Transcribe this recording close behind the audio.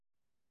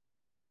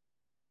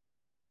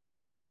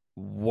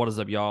What is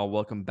up, y'all?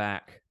 Welcome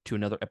back to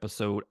another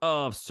episode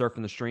of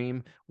Surfing the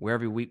Stream, where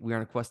every week we are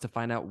on a quest to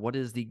find out what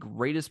is the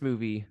greatest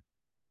movie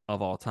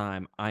of all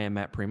time. I am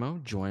Matt Primo,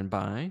 joined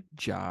by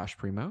Josh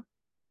Primo,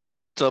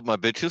 What's up, my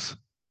bitches?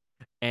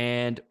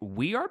 and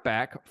we are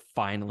back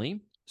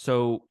finally.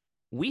 So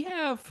we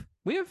have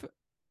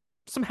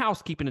some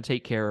housekeeping to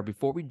take care of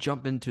before we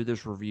jump into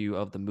this review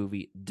of the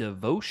movie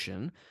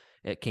Devotion.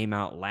 It came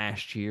out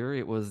last year.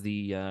 It was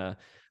a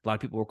lot of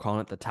people were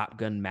calling it the Top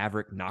Gun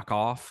Maverick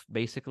knockoff,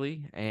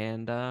 basically.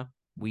 And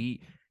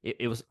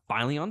it was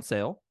finally on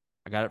sale.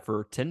 I got it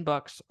for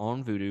 $10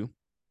 on Vudu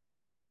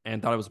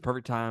and thought it was a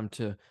perfect time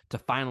to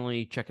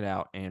finally check it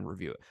out and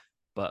review it.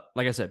 But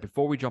like I said,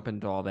 before we jump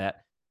into all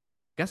that,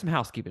 got some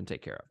housekeeping to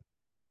take care of.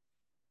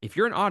 If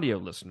you're an audio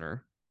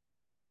listener,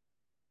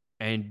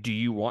 and do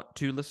you want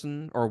to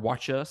listen or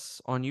watch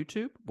us on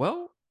YouTube?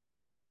 Well,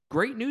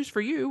 great news for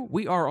you.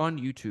 We are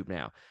on YouTube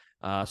now.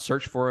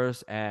 Search for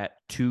us at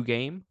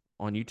 2Game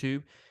on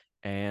YouTube.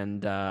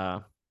 And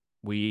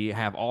we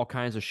have all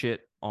kinds of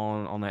shit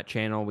on that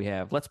channel. We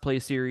have Let's Play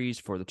series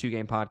for the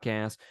 2Game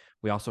podcast.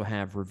 We also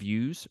have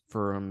reviews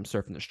from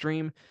Surfing the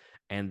Stream.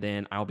 And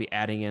then I'll be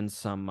adding in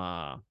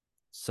some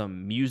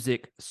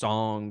music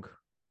song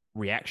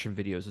reaction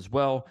videos as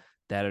well.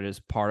 That it is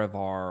part of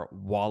our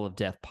Wall of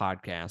Death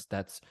podcast.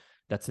 That's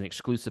an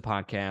exclusive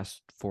podcast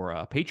for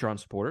Patreon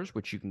supporters,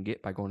 which you can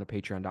get by going to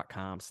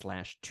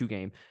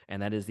patreon.com/2game.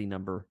 And that is the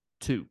number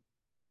 2.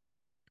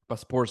 By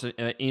supporting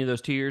any of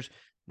those tiers,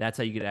 that's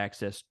how you get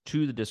access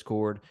to the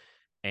Discord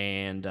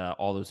and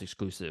all those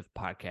exclusive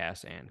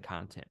podcasts and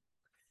content.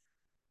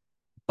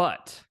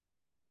 But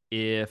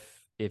if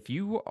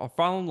you are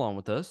following along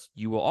with us,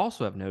 you will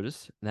also have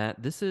noticed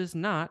that this is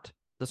not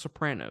The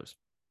Sopranos.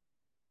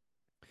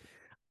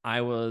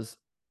 I was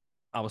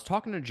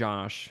talking to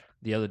Josh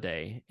the other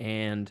day,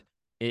 and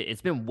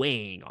it's been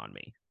weighing on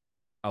me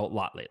a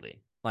lot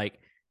lately. Like,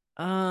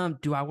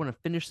 do I want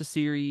to finish the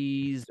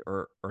series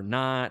or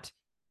not?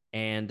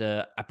 And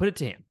I put it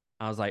to him.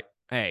 I was like,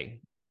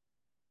 hey,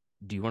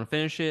 do you want to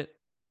finish it?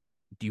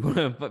 Do you want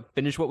to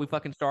finish what we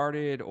fucking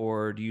started,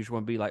 or do you just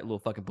want to be like little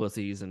fucking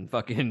pussies and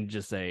fucking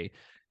just say,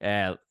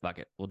 fuck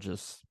it, we'll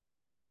just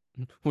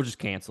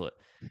cancel it,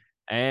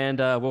 and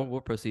we're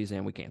pussies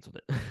and we canceled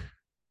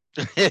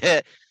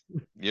it.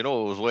 You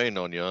know what was weighing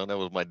on you, huh? That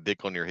was my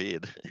dick on your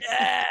head.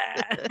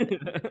 Yeah.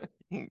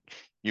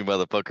 You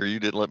motherfucker, you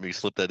didn't let me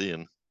slip that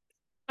in.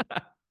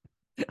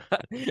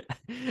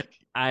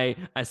 I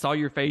saw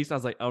your face. I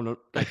was like, oh no,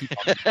 I keep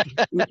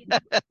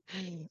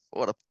talking.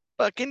 What a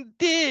fucking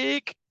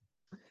dick.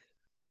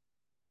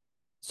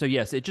 So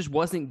yes, it just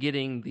wasn't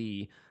getting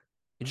the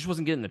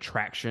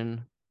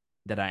traction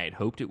that I had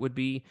hoped it would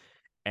be,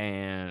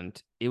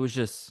 and it was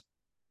just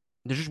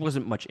there just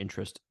wasn't much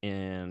interest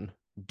in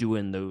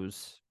doing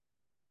those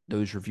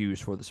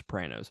reviews for The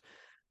Sopranos.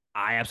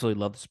 I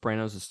absolutely love The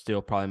Sopranos. It's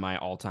still probably my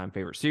all-time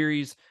favorite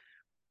series,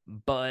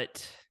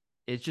 but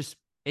it just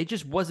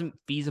wasn't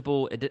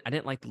feasible. I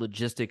didn't like the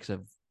logistics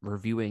of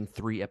reviewing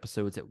 3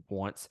 episodes at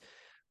once.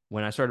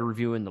 When I started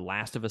reviewing the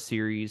Last of Us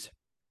series,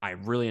 I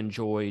really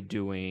enjoyed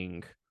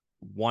doing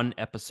 1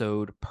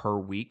 episode per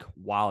week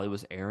while it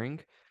was airing.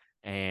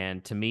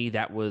 And to me,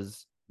 that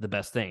was the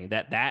best thing.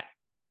 That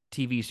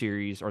TV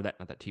series, or that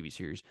not that TV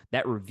series,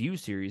 that review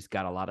series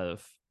got a lot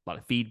of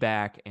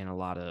feedback and a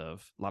lot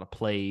of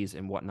plays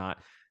and whatnot.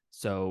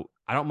 So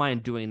I don't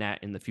mind doing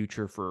that in the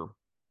future for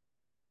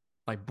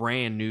like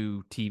brand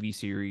new TV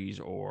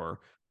series or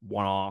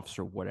one offs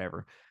or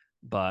whatever.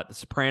 But The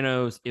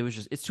Sopranos,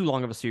 it's too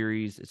long of a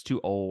series. It's too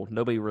old.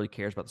 Nobody really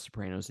cares about The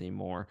Sopranos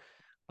anymore.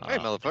 Hey, Uh,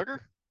 motherfucker.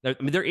 I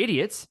mean, they're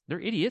idiots. They're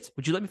idiots.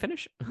 Would you let me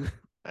finish? I'm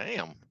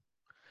Damn.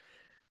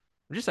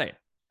 just saying.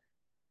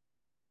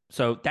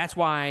 So that's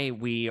why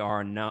we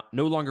are no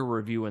longer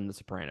reviewing The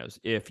Sopranos.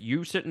 If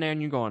you sitting there and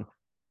you're going,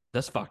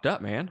 "That's fucked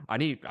up, man. I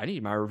need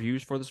my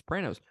reviews for The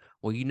Sopranos."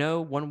 Well, you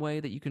know one way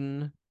that you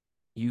can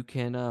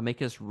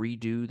make us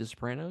redo The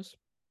Sopranos.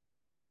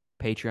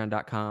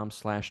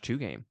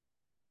 Patreon.com/2game.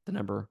 The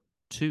number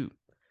 2.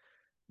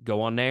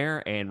 Go on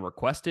there and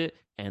request it.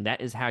 And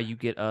that is how you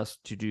get us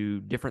to do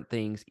different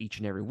things each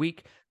and every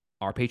week.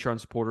 Our Patreon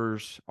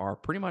supporters are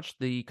pretty much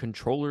the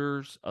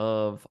controllers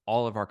of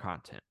all of our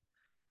content.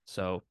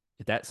 So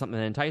if that's something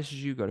that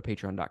entices you, go to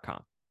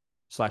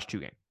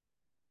patreon.com/2game.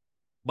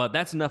 But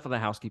that's enough of the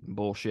housekeeping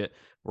bullshit.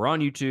 We're on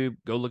YouTube.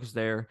 Go look us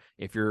there.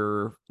 If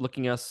you're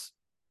looking us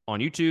on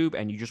YouTube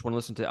and you just want to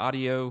listen to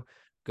audio,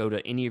 go to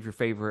any of your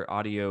favorite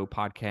audio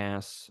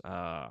podcasts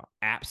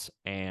apps,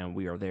 and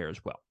we are there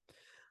as well.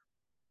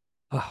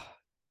 I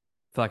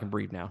feel like I can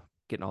breathe now,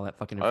 getting all that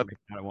fucking I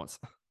information out at once.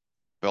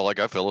 felt like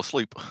I fell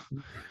asleep.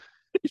 You're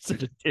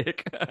such a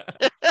dick.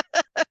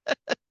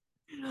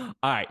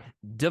 All right,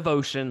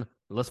 Devotion.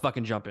 Let's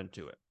fucking jump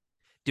into it.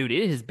 Dude,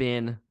 it has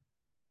been,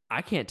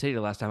 I can't tell you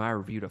the last time I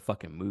reviewed a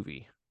fucking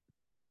movie.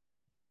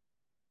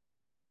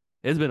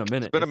 It's been a It's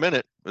minute. been a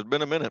minute. It's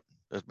been a minute.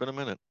 It's been a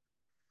minute.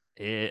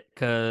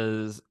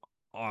 Because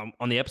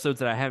on the episodes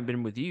that I haven't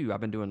been with you, I've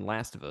been doing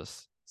Last of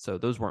Us. So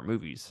those weren't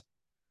movies.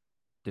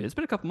 Dude, it's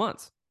been a couple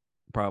months,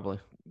 probably.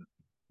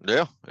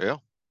 Yeah, yeah,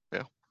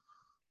 yeah.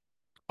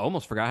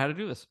 Almost forgot how to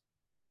do this.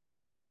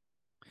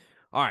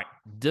 All right,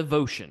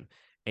 Devotion.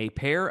 A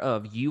pair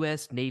of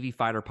U.S. Navy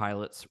fighter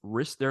pilots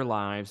risk their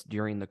lives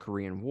during the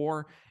Korean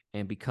War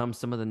and become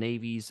some of the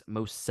Navy's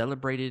most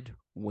celebrated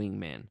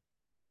wingmen.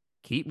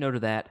 Keep note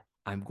of that.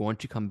 I'm going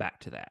to come back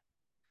to that.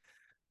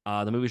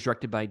 The movie is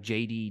directed by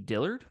J.D.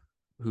 Dillard,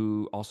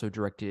 who also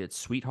directed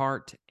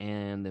Sweetheart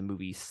and the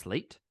movie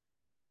Slate.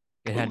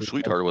 It Ooh, had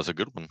Sweetheart was a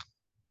good one.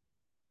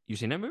 you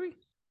seen that movie?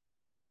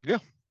 Yeah.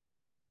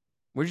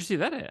 Where'd you see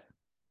that at?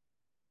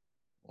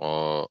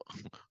 On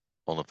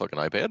the fucking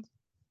iPad.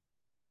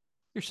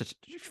 You're such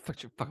a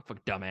fucking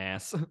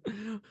dumbass.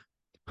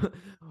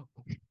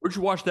 Where'd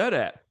you watch that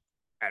at?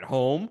 At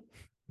home.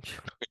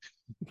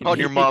 On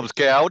your mom's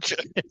couch.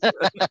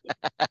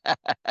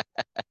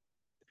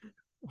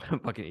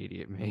 Fucking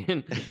idiot,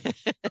 man.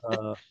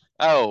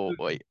 Oh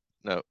wait,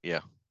 no,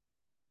 yeah.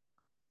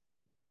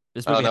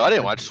 This Oh movie, no, I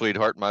didn't watch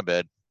Sweetheart. My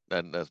bad.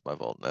 That's my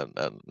fault. No,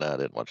 I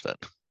didn't watch that.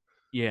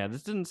 yeah,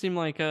 this didn't seem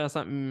like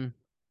something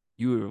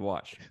you would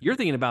watch. You're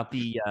thinking about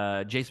the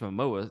Jason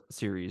Momoa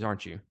series,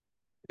 aren't you?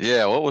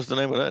 Yeah, what was the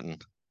name of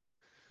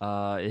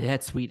that? It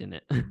had sweet in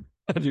it.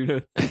 I do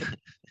know.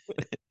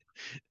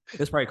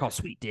 It's probably called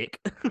Sweet Dick.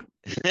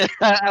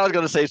 I was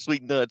gonna say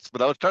Sweet Nuts,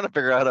 but I was trying to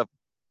figure out how to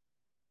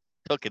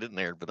tuck it in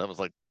there, but I was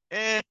like,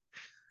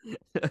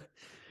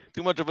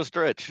 too much of a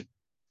stretch.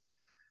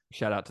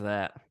 Shout out to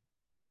that.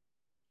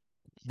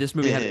 This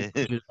movie had a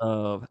budget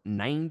of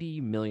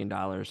 $90 million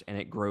and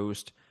it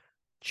grossed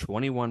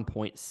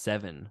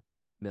 $21.7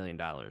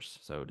 million.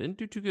 So it didn't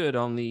do too good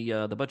on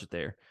the budget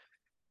there.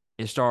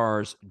 It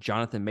stars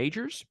Jonathan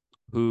Majors,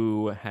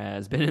 who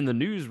has been in the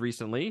news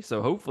recently.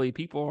 So hopefully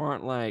people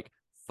aren't like,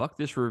 fuck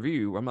this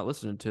review. I'm not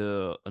listening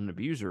to an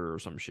abuser or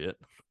some shit.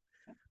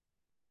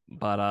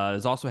 But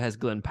it also has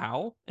Glenn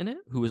Powell in it,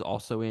 who is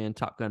also in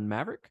Top Gun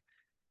Maverick,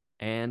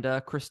 and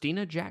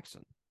Christina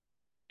Jackson.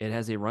 It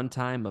has a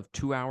runtime of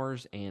 2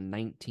 hours and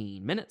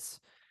 19 minutes,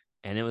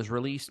 and it was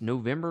released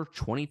November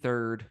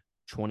 23rd,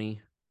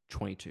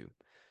 2022.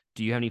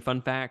 Do you have any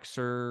fun facts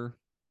or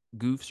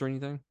goofs or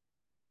anything?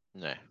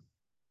 Nah.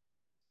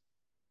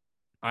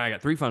 I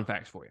got 3 fun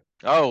facts for you.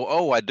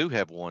 Oh, I do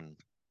have one.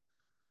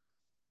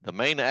 The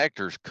main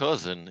actor's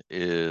cousin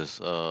is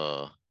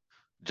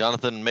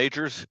Jonathan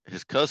Majors.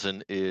 His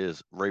cousin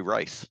is Ray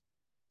Rice.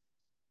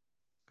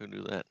 Who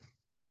knew that?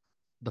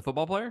 The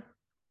football player?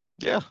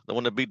 Yeah, the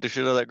one that beat the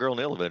shit out of that girl in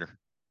the elevator.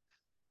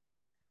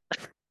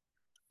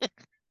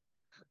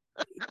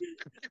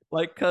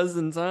 Like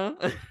cousins, huh?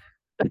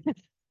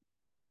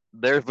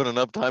 There's been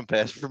enough time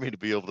passed for me to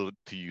be able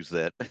to use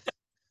that.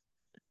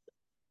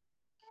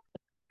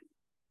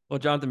 Well,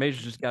 Jonathan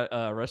Majors just got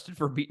arrested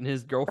for beating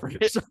his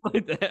girlfriend or something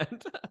like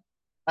that.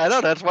 I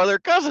know, that's why they're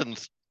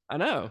cousins. I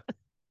know.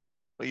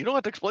 But you don't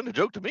have to explain the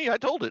joke to me. I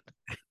told it.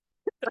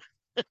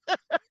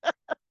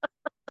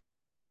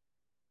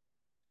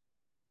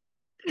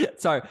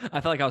 Sorry,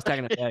 I felt like I was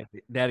tagging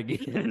that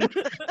again.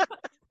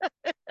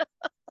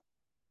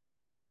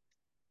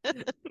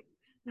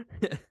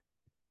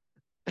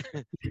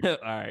 All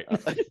right.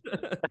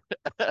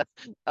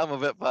 I'm gonna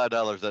bet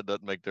 $5 that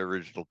doesn't make the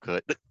original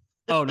cut.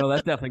 Oh no,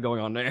 that's definitely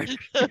going on there.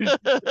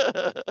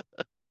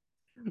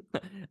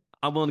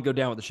 I'm willing to go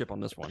down with the ship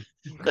on this one.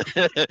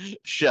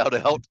 Shout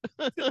out.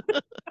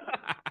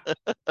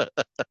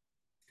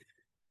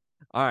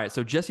 All right,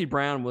 so Jesse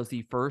Brown was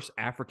the first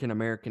African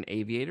American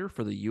aviator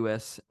for the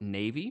U.S.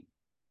 Navy.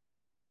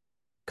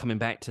 Coming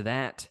back to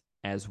that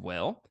as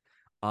well.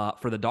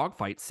 For the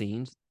dogfight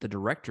scenes, the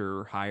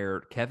director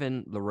hired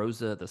Kevin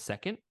LaRosa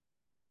II,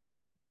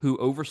 who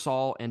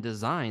oversaw and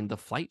designed the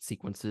flight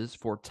sequences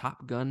for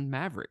Top Gun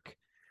Maverick.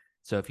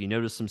 So if you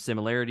notice some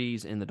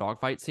similarities in the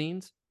dogfight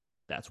scenes,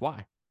 that's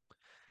why.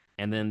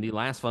 And then the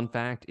last fun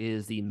fact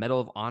is the Medal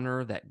of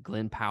Honor that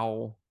Glenn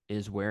Powell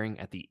is wearing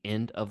at the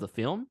end of the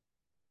film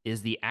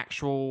is the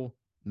actual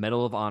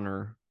Medal of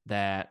Honor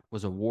that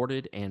was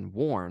awarded and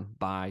worn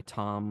by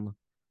Tom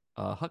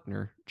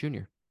Huckner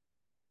Jr.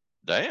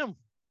 Damn.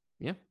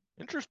 Yeah.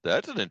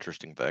 That's an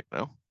interesting fact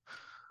now.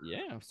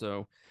 Yeah.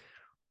 So,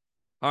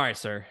 all right,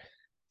 sir.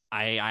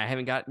 I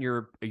haven't gotten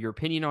your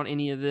opinion on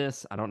any of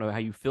this. I don't know how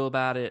you feel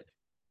about it.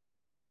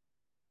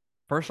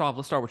 First off,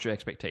 let's start with your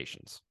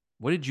expectations.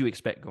 What did you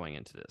expect going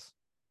into this?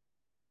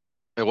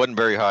 It wasn't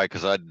very high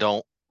because I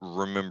don't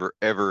remember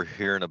ever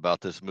hearing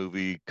about this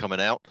movie coming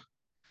out.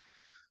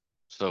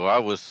 So I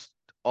was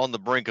on the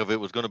brink of it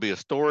was going to be a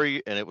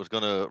story and it was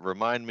going to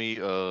remind me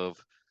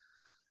of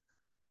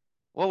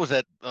what was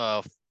that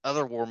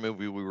other war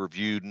movie we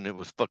reviewed and it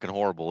was fucking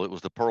horrible. It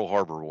was the Pearl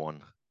Harbor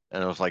one.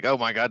 And I was like, oh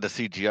my God, the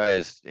CGI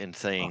is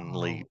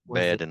insanely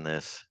bad in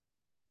this.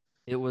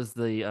 It was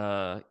the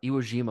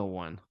Iwo Jima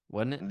one,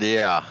 wasn't it?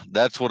 Yeah,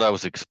 that's what I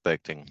was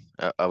expecting.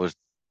 I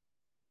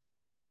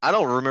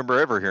don't remember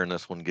ever hearing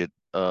this one get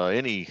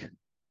any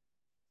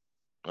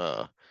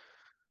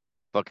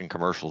fucking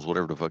commercials,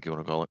 whatever the fuck you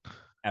want to call it.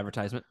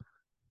 Advertisement.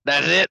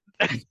 That's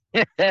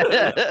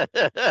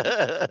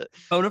it.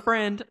 Phone a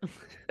friend.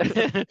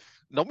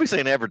 Don't be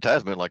saying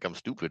advertisement like I'm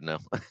stupid now.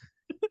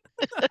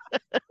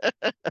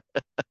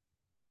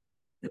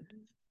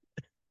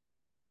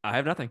 I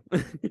have nothing.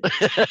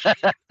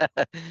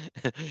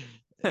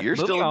 You're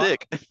Moving still a on.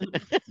 dick.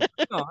 Moving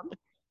on.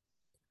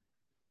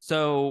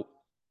 So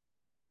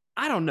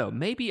I don't know.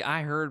 Maybe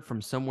I heard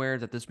from somewhere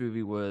that this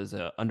movie was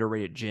an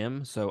underrated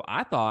gem. So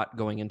I thought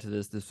going into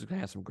this was going to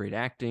have some great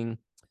acting,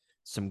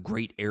 some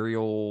great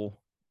aerial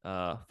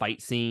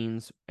fight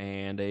scenes,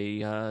 and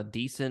a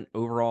decent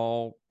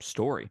overall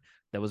story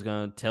that was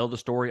going to tell the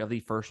story of the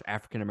first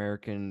African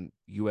American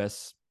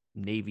U.S.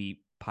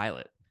 Navy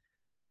pilot.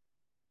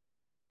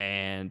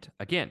 And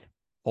again,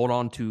 hold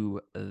on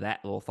to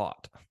that little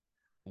thought.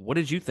 What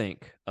did you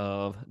think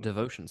of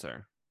Devotion,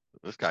 sir?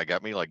 This guy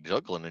got me like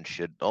juggling and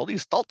shit. All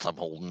these thoughts I'm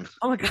holding.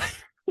 Oh my god.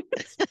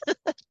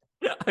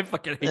 I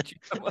fucking hate you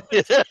so much.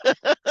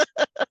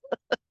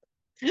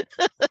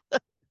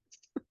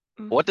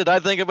 What did I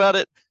think about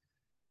it?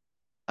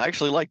 I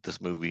actually liked this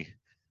movie.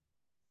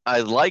 I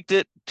liked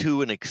it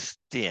to an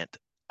extent.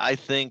 I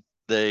think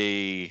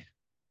they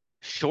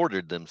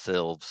shorted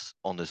themselves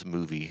on this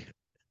movie.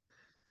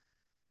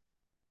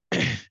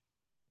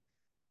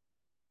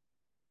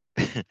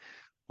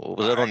 What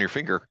was All that on right. your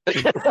finger?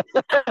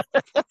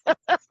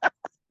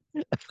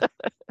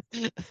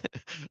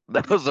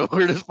 That was the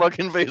weirdest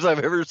fucking face I've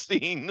ever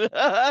seen.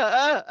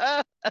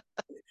 I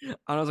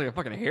was like a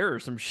fucking hair or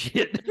some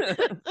shit.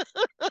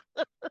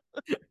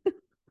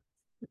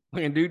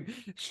 Fucking dude,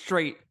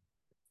 straight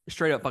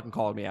up fucking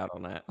called me out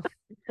on that.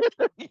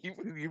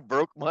 You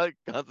broke my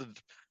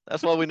concentration.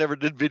 That's why we never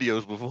did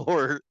videos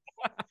before.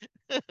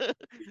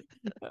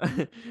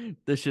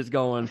 This shit's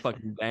going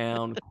fucking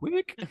down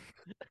quick.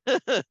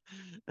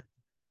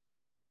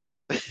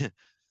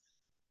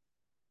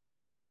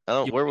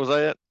 Where was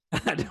I at?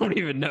 I don't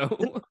even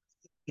know.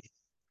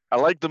 I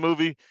like the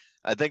movie.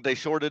 I think they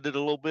shorted it a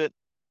little bit.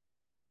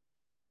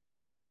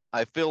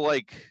 I feel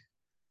like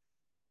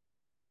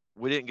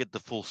we didn't get the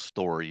full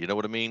story. You know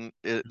what I mean?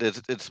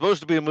 It's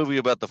supposed to be a movie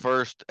about the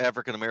first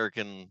African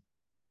American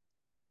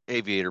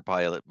aviator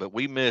pilot, but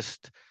we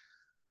missed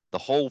the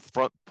whole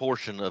front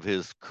portion of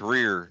his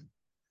career,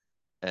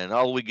 and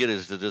all we get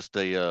is just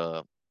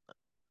a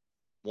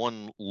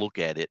one look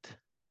at it.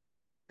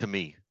 To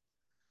me,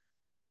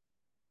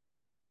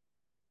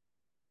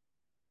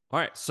 All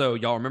right, so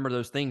y'all remember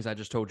those things I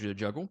just told you to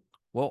juggle?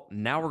 Well,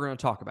 now we're going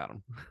to talk about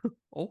them.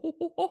 Oh,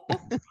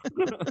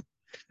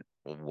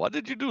 what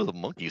did you do with the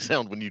monkey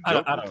sound when you I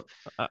don't, I juggled?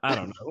 don't, I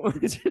don't know.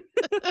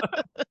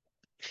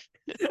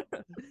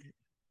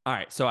 All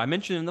right, so I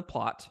mentioned in the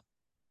plot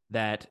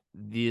that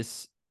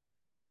these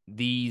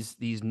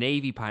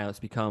Navy pilots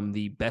become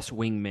the best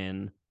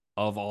wingmen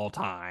of all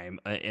time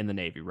in the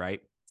Navy,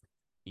 right?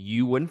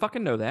 You wouldn't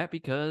fucking know that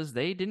because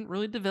they didn't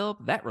really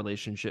develop that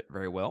relationship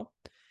very well.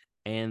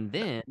 And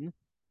then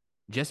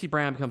Jesse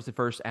Brown becomes the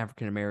first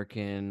African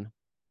American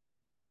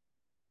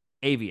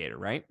aviator,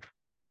 right?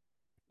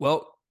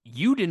 Well,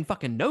 you didn't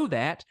fucking know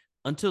that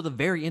until the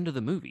very end of the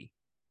movie.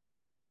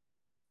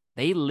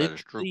 They That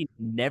is true. literally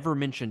never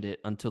mentioned it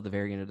until the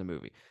very end of the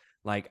movie.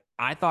 Like,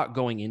 I thought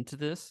going into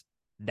this,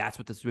 that's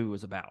what this movie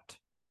was about.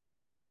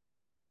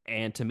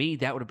 And to me,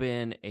 that would have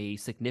been a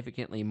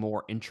significantly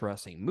more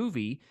interesting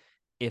movie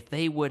if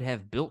they would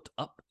have built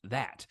up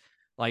that.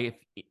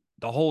 Like, if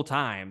the whole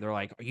time they're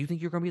like, "You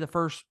think you're going to be the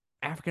first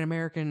African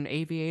American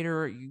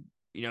aviator?" And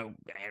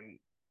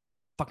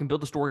fucking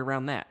build the story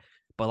around that.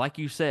 But like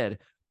you said,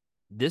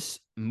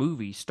 this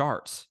movie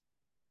starts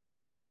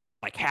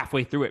like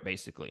halfway through it,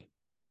 basically.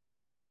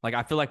 Like,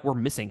 I feel like we're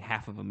missing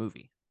half of a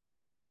movie.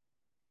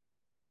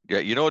 Yeah,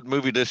 you know what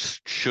movie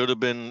this should have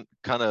been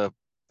kind of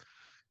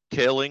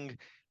killing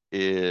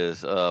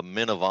is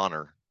Men of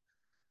Honor,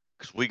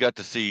 because we got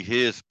to see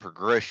his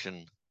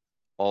progression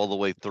all the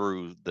way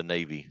through the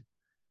Navy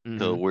to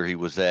Mm-hmm. where he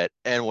was at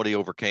and what he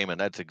overcame, and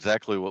that's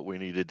exactly what we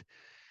needed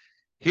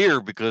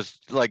here. Because,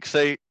 like,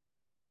 say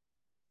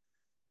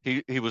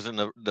he was in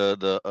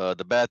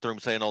the bathroom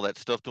saying all that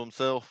stuff to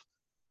himself.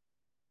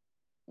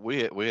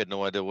 We had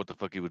no idea what the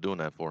fuck he was doing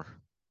that for.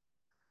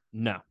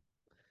 No,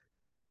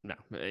 no.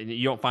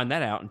 You don't find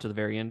that out until the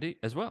very end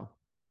as well.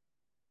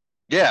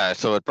 Yeah,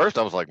 so at first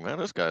I was like, man,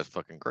 this guy's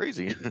fucking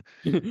crazy.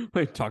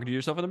 Like talking to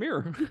yourself in the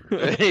mirror.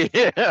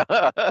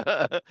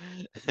 Yeah.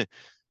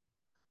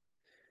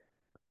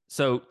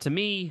 So to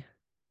me,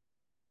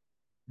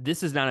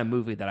 this is not a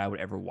movie that I would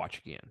ever watch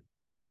again.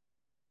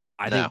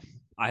 I No. think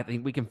I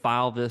think we can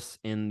file this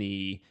in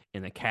the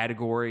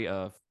category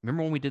of,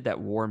 remember when we did that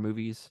war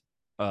movies?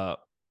 Uh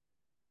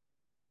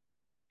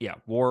yeah,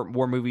 war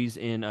movies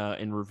in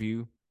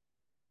review.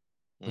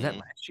 Was that Mhm.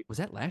 last year? Was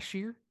that last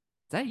year?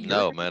 Is that a year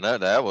No, ago? man,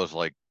 that was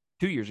like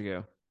 2 years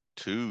ago.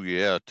 two,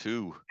 yeah,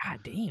 two, God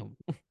damn.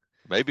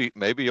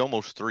 maybe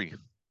almost three.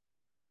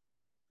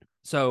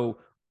 So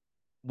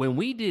when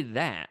we did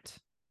that,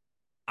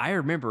 I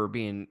remember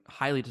being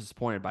highly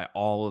disappointed by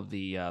all of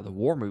the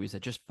war movies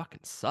that just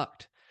fucking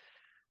sucked.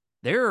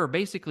 There are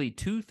basically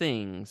two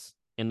things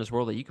in this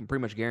world that you can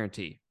pretty much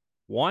guarantee.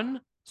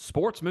 One,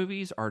 sports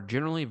movies are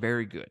generally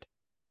very good.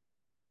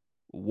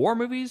 war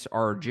movies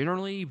are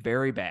generally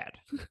very bad.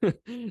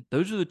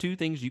 Those are the two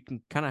things you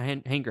can kind of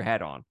hang your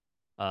hat on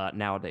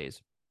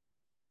nowadays.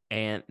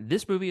 And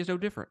this movie is no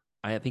different.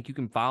 I think you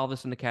can file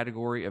this in the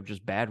category of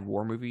just bad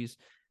war movies.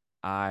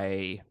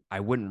 I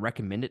wouldn't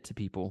recommend it to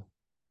people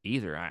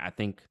either. I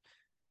think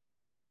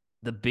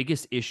the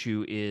biggest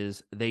issue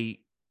is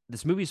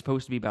this movie is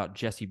supposed to be about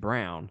Jesse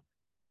Brown.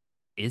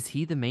 Is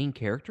he the main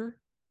character?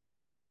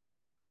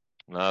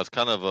 No, it's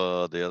kind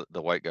of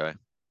the white guy,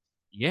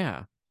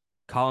 Yeah.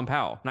 Colin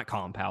Powell. Not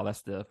Colin Powell,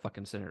 that's the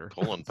fucking senator.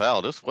 Colin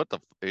Powell.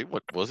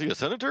 What was he, a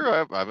senator?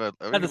 I Not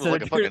mean, the he was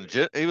like a senator.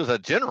 fucking he was a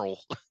general.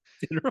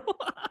 General.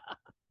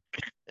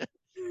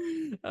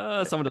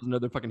 Someone doesn't know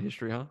their fucking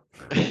history, huh?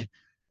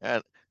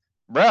 And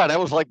Brad, that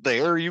was like the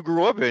area you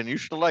grew up in. You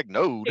should have like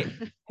knowed.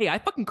 Hey, I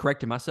fucking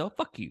corrected myself.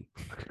 Fuck you.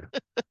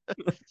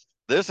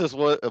 This is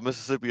what a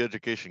Mississippi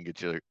education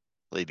gets you,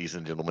 ladies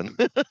and gentlemen.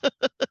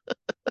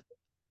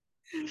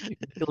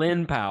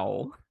 Glenn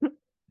Powell.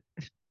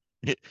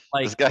 This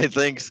Like, guy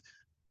thinks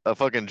a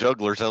fucking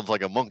juggler sounds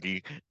like a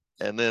monkey,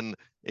 and then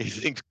he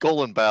thinks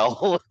Colin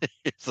Powell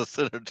is a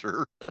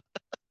senator.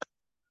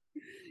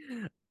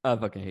 I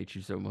fucking hate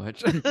you so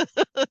much.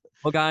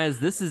 Well, guys,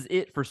 this is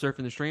it for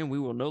Surfing the Stream. We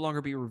will no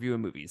longer be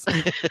reviewing movies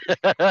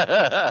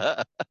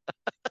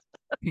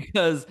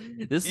because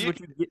this is what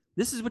you get.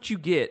 This is what you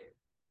get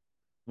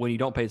when you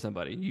don't pay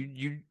somebody.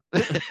 You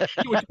get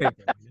what you pay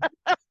for.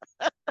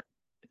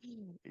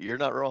 You're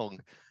not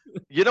wrong.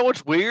 You know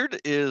what's weird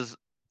is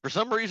for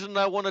some reason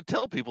I want to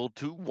tell people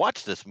to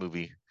watch this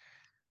movie.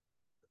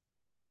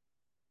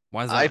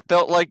 Why is that? I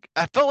felt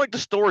like the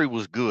story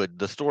was good.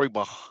 The story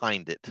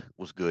behind it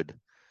was good.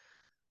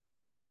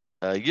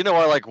 You know,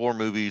 I like war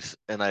movies,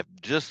 and I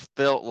just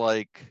felt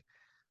like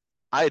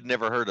I had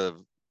never heard of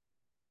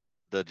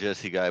the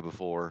Jesse guy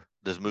before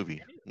this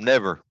movie.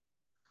 Never.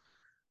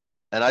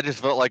 And I just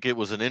felt like it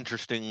was an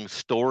interesting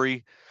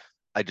story.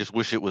 I just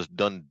wish it was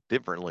done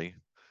differently.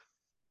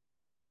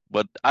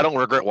 But I don't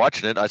regret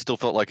watching it. I still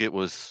felt like it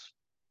was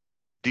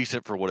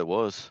decent for what it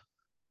was.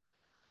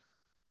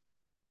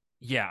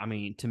 Yeah, I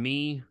mean, to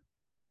me,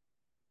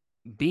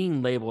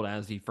 being labeled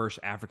as the first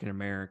African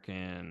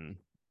American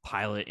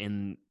pilot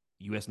in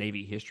U.S.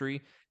 Navy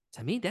history,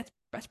 to me, that's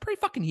pretty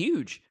fucking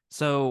huge.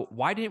 So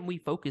why didn't we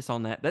focus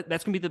on that?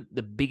 That's gonna be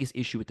the biggest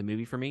issue with the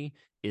movie for me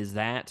is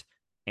that,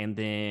 and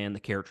then the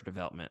character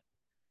development,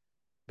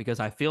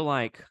 because I feel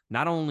like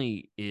not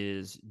only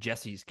is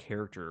Jesse's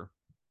character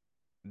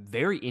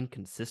very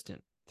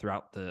inconsistent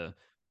throughout the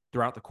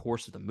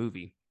course of the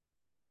movie.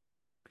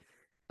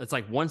 It's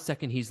like 1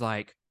 second he's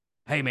like,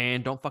 "Hey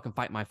man, don't fucking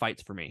fight my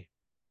fights for me,"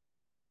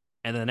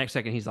 and then the next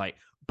second he's like,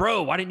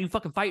 "Bro, why didn't you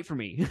fucking fight for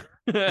me?"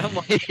 I'm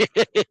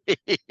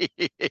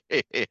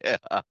Yeah.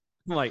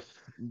 like,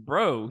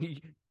 "Bro,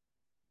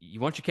 you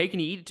want your cake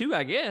and you eat it too,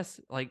 I guess.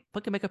 Like,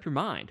 fucking make up your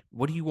mind.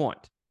 What do you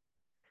want?"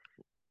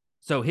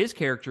 So his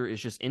character is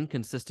just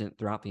inconsistent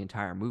throughout the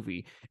entire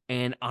movie,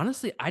 and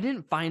honestly, I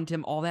didn't find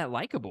him all that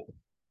likable.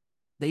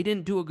 They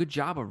didn't do a good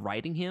job of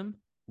writing him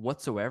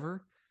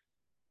whatsoever.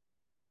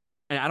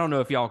 And I don't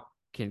know if y'all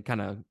can kind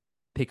of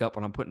pick up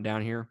what I'm putting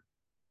down here.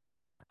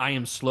 I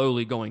am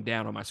slowly going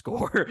down on my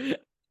score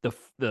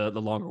the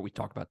longer we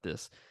talk about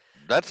this.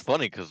 That's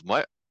funny because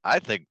I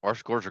think our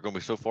scores are going to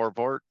be so far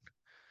apart.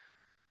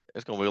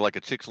 It's going to be like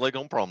a chick's leg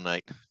on prom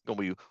night. It's going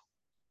to be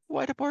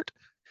wide apart.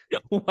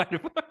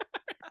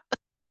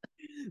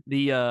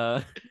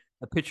 The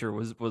picture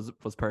was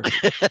perfect.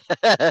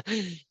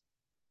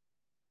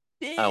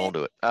 I won't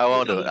do it. I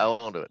won't do it. I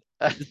won't do it.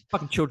 It's a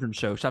fucking children's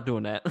show. Stop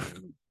doing that.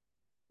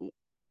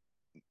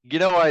 You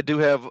know, I do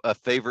have a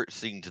favorite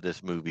scene to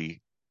this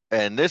movie,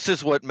 and this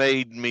is what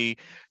made me,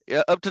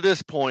 up to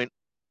this point,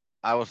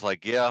 I was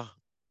like, yeah,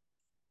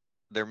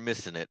 they're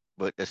missing it.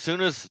 But as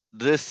soon as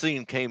this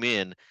scene came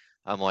in,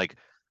 I'm like,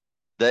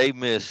 they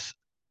miss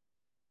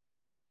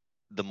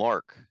the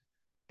mark.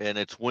 And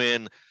it's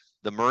when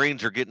the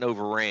Marines are getting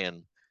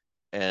overran,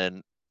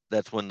 and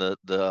that's when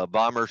the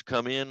bombers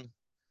come in.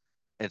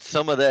 And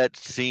some of that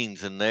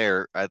scenes in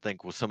there, I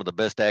think, was some of the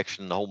best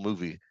action the whole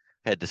movie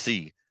had to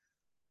see.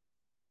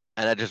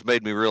 And that just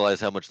made me realize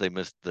how much they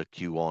missed the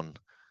cue on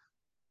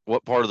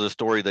what part of the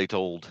story they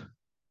told.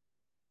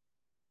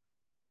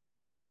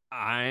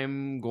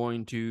 I'm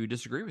going to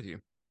disagree with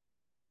you.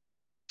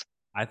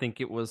 I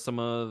think it was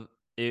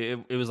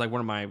it was like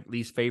one of my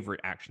least favorite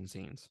action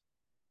scenes.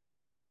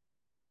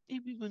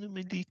 It was one of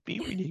my least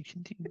favorite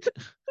action scenes.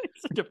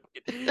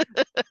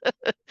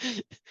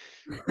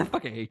 I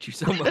fucking hate you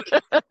so much.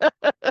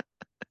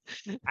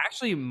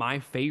 Actually, my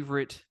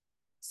favorite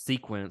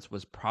sequence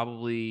was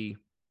probably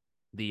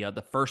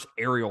the first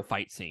aerial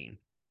fight scene,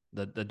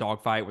 the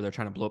dog fight where they're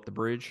trying to blow up the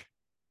bridge.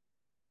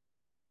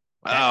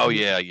 Oh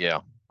yeah.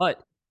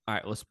 But all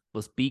right,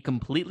 let's be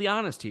completely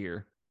honest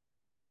here.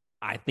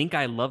 I think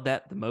I love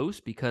that the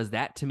most because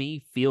that to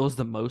me feels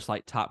the most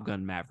like Top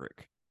Gun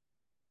Maverick.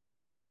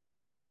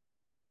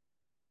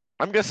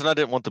 I'm guessing I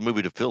didn't want the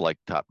movie to feel like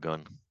Top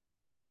Gun.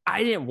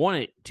 I didn't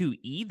want it to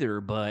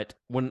either, but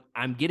when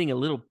I'm getting a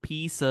little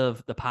piece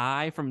of the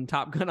pie from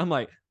Top Gun, I'm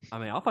like, I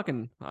mean,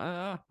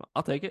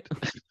 I'll take it.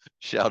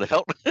 Shout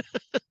out.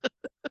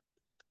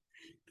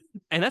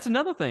 And that's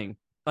another thing.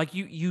 Like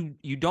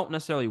you don't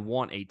necessarily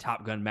want a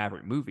Top Gun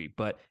Maverick movie,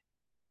 but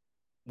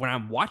when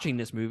I'm watching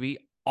this movie,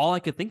 all I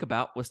could think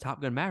about was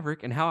Top Gun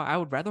Maverick and how I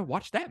would rather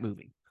watch that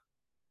movie.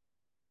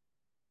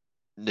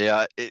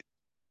 Yeah, I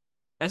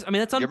mean,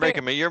 that's you're unfair.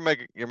 making me you're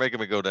making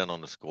me go down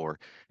on the score.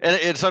 And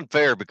it's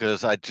unfair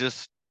because I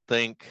just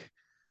think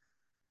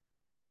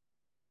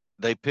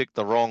they picked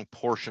the wrong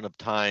portion of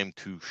time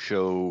to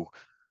show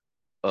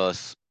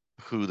us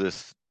who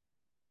this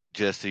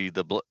Jesse,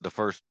 the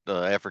first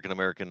African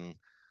American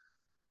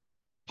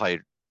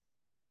fighter,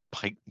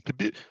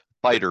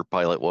 fighter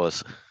pilot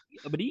was.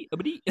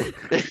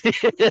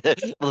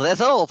 Well, that's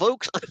all,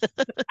 folks.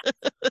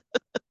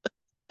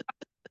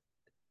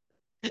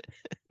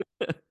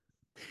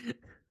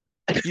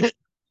 you,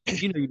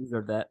 you know you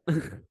deserve that.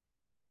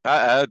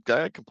 I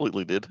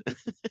completely did.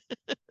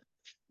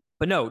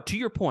 But no, to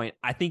your point,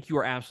 I think you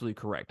are absolutely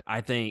correct.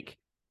 I think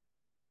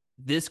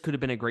this could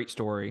have been a great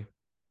story.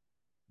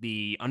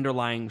 The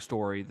underlying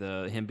story,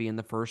 the him being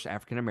the first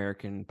African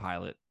American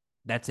pilot,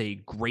 that's a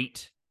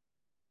great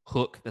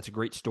hook. That's a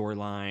great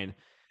storyline.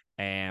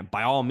 And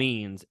by all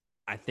means,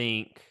 I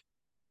think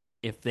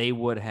if they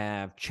would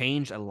have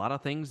changed a lot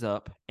of things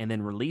up and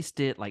then released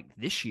it like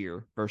this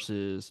year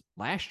versus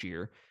last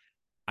year,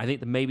 I think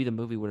that maybe the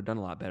movie would have done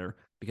a lot better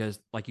because,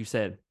 like you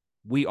said,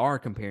 we are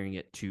comparing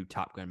it to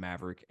Top Gun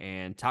Maverick,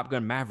 and Top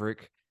Gun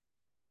Maverick,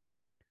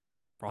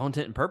 for all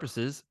intent and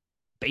purposes,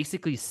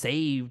 basically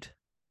saved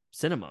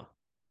cinema.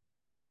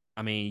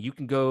 I mean, you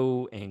can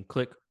go and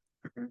click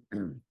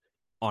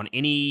on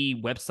any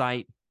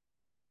website,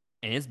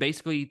 and it's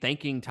basically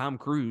thanking Tom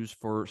Cruise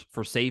for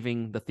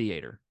saving the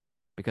theater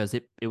because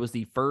it was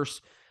the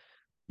first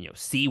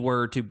C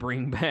word to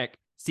bring back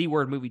C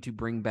word movie to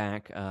bring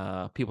back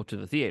people to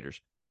the theaters.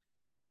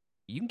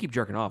 You can keep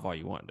jerking off all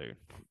you want, dude.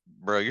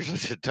 Bro, you're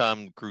such a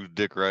Tom Cruise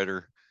dick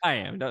rider. I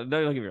am. Don't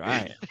get me wrong.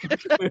 I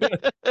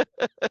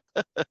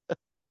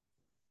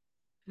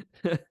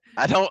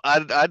am.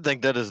 I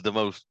think that is the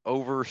most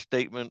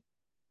overstatement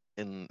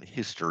in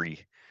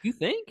history. You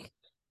think?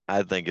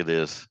 I think it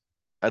is.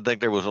 I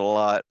think there was a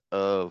lot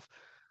of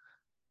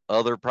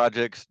other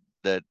projects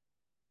that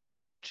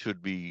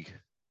should be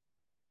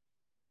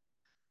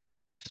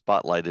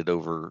spotlighted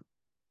over.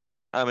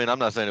 I mean, I'm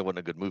not saying it wasn't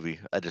a good movie.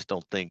 I just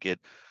don't think it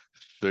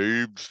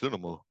saved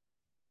cinema.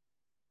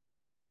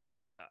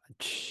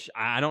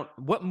 I don't.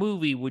 What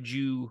movie would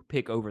you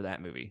pick over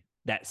that movie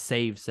that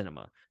saved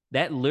cinema?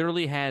 That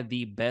literally had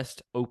the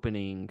best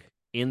opening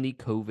in the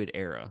COVID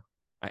era.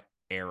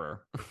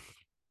 Error.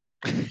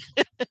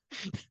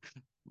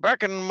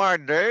 Back in my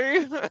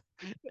day,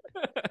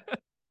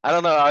 I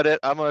don't know.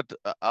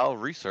 I'll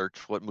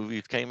research what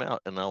movies came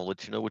out and I'll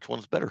let you know which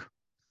one's better.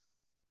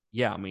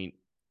 Yeah, I mean,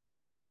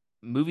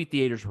 movie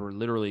theaters were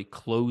literally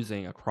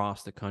closing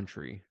across the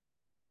country.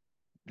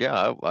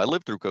 Yeah, I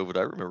lived through COVID.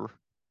 I remember.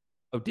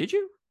 Oh, did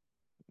you?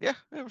 Yeah,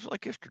 it was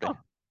like yesterday. Oh,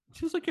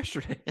 it was like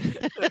yesterday.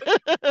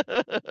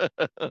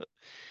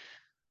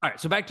 All right,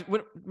 so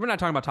we're not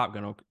talking about Top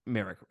Gun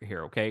Maverick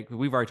here, okay?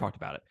 We've already talked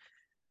about it.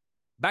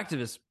 Back to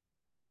this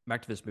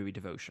movie,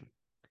 Devotion.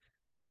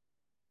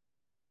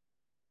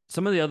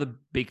 Some of the other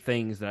big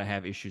things that I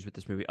have issues with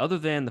this movie, other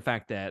than the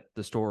fact that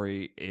the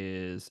story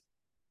is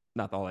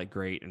not all that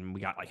great, and we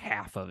got like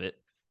half of it,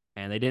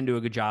 and they didn't do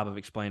a good job of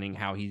explaining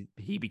how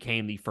he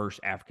became the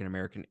first African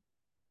American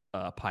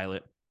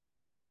pilot.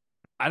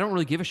 I don't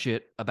really give a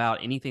shit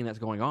about anything that's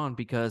going on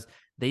because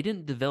they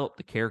didn't develop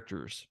the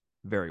characters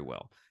very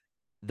well.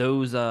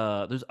 Those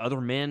other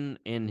men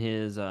in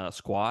his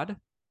squad.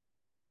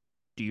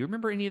 Do you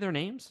remember any of their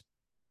names?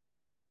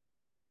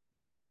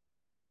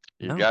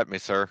 You No, got me,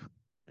 sir.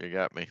 You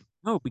got me.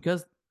 no,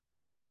 because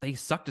they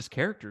sucked as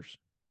characters.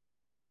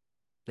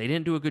 They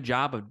didn't do a good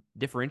job of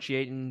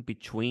differentiating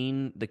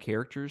between the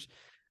characters.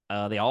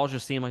 They all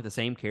just seem like the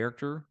same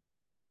character,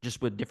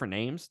 just with different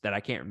names that I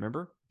can't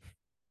remember.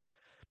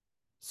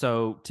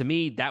 So to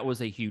me, that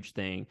was a huge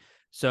thing.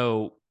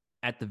 So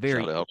at the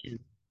very end,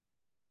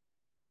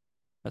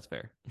 that's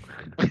fair.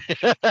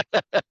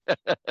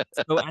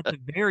 So at the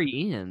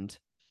very end,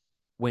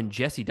 when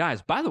Jesse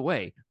dies, by the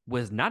way,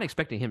 was not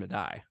expecting him to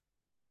die.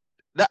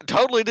 That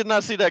totally did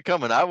not see that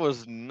coming. I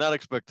was not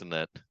expecting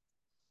that.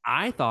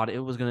 I thought it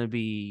was going to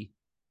be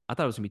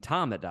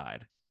Tom that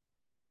died.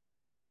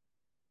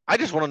 I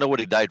just want to know what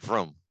he died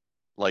from.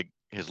 Like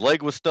his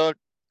leg was stuck.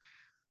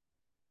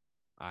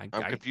 I'm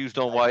confused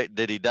on why.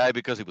 Did he die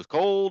because he was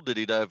cold? Did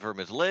he die from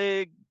his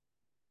leg?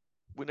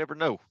 We never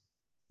know.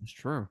 It's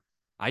true.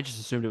 I just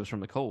assumed it was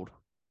from the cold.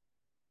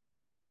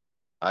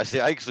 I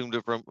see. I assumed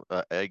it from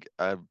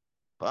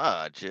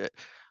shit.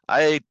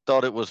 I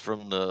thought it was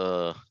from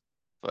the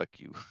fuck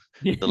you,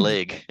 the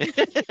leg.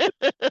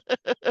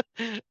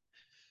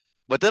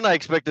 But then I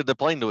expected the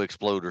plane to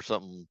explode or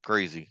something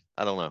crazy.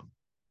 I don't know.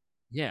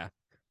 Yeah.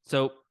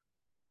 So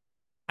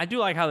I do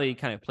like how they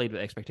kind of played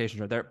with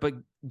expectations right there. But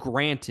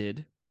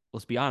granted,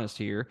 let's be honest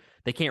here.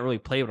 They can't really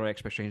play with our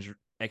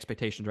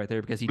expectations right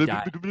there because he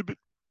died.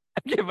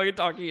 I can't fucking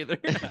talk either.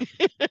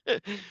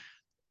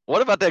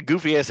 What about that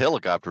goofy ass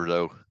helicopter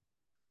though?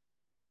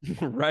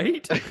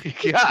 Right?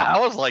 Yeah, I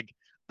was like,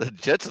 the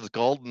Jetsons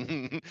called.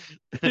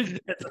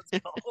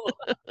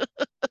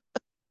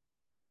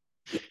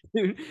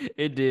 Dude,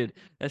 it did.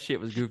 That shit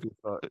was goofy as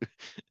fuck.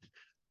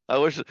 I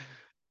wish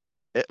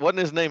it wasn't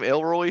his name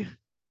Elroy.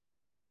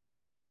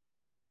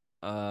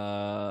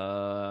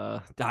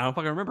 I don't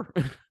fucking remember.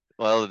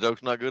 Well, the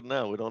joke's not good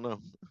now. We don't know.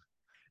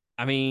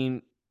 I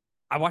mean,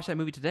 I watched that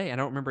movie today. I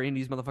don't remember any of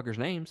these motherfuckers'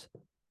 names.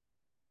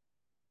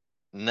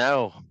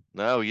 No,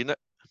 no, I you're mean, at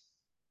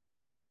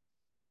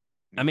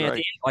the right.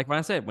 end, like when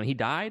I said, when he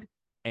died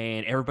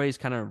and everybody's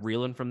kind of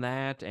reeling from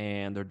that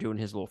and they're doing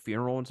his little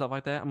funeral and stuff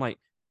like that, I'm like,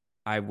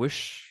 I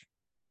wish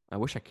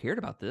I cared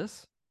about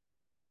this.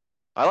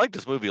 I liked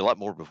this movie a lot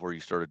more before you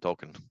started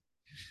talking.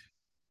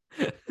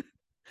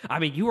 I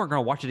mean, you weren't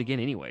gonna watch it again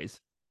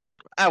anyways.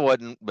 I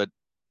wasn't, but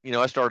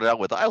I started out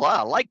with I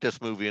like this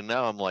movie, and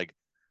now I'm like,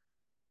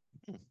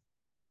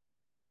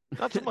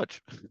 not so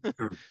much.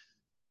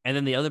 And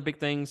then the other big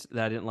things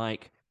that I didn't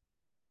like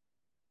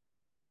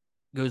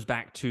goes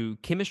back to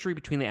chemistry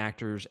between the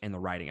actors and the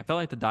writing. I felt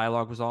like the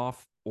dialogue was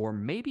off, or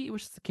maybe it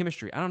was just the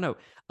chemistry. I don't know.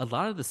 A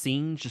lot of the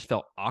scenes just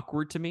felt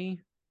awkward to me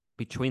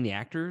between the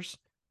actors.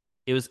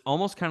 It was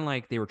almost kind of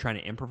like they were trying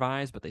to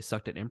improvise, but they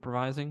sucked at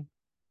improvising.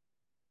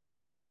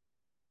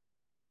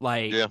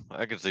 Like Yeah,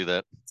 I can see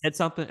that. said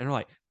something, and they're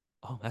like,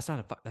 "Oh, that's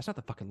not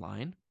the fucking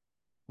line."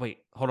 Wait,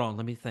 hold on,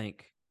 let me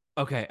think.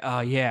 Okay,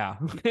 yeah,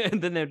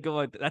 and then they'd go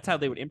like, that's how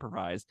they would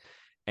improvise,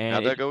 How'd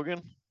and that go again?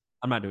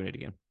 I'm not doing it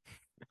again.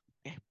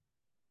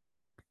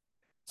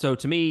 So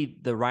to me,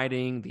 the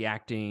writing, the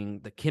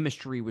acting, the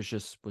chemistry was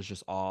just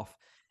off,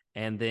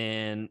 and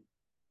then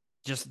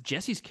just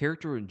Jesse's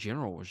character in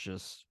general was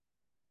just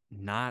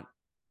not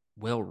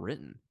well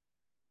written.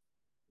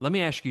 Let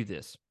me ask you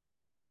this: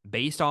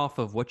 based off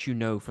of what you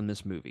know from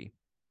this movie,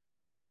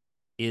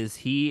 is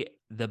he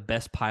the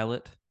best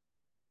pilot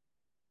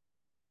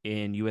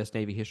in U.S.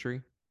 Navy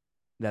history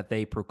that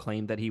they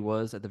proclaimed that he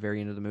was at the very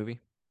end of the movie?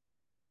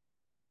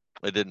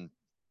 It didn't.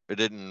 It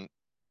didn't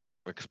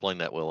explain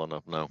that well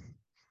enough. No.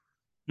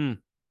 Hmm.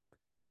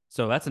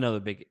 So that's another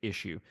big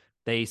issue.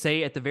 They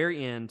say at the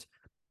very end,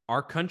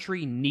 our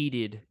country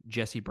needed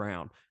Jesse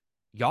Brown.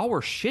 Y'all were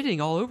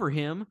shitting all over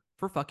him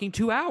for fucking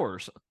 2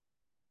 hours.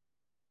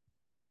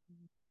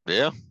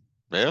 Yeah.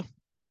 Yeah.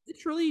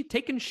 Literally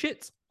taking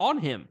shits on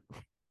him.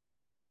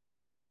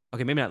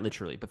 Okay, maybe not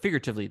literally, but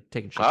figuratively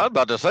taking shits I was on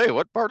about to say,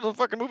 what part of the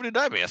fucking movie did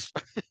I miss?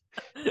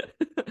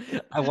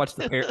 him. I watched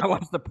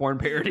the porn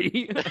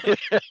parody.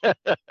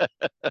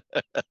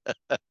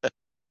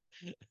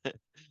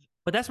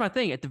 But that's my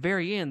thing. At the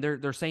very end,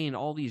 they're saying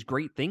all these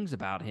great things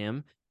about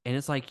him, and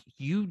it's like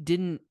you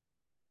didn't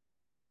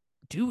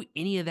do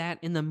any of that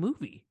in the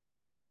movie.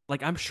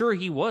 Like I'm sure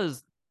he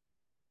was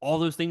all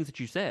those things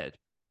that you said,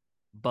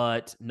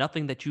 but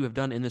nothing that you have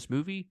done in this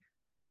movie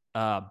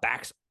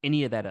backs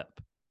any of that up.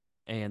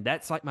 And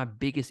that's like my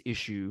biggest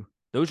issue.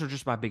 Those are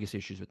just my biggest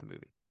issues with the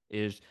movie.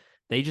 Is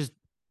they just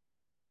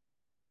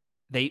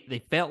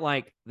they felt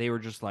like they were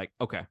just like,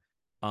 okay,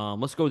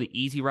 let's go the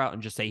easy route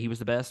and just say he was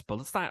the best, but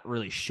let's not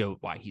really show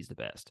why he's the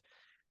best.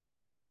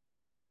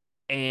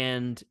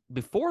 And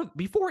before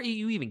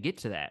you even get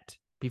to that,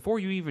 before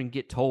you even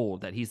get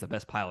told that he's the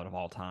best pilot of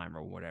all time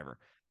or whatever,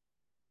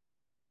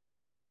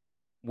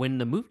 when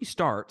the movie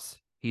starts,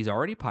 he's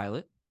already a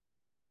pilot.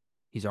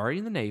 He's already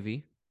in the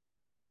Navy.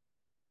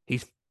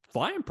 He's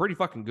flying pretty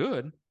fucking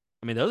good.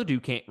 I mean, the other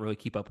dude can't really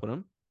keep up with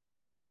him.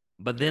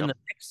 But then Yeah. the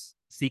next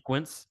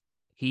sequence,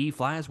 he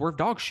flies worth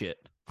dog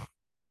shit.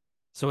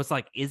 So it's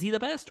like, is he the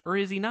best or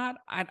is he not?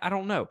 I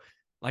don't know.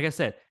 Like I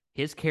said,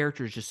 his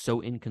character is just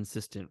so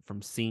inconsistent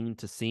from scene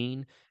to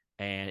scene,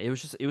 and it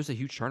was a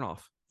huge turnoff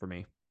for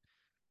me.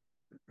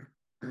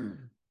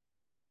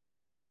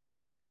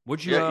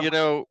 Would you?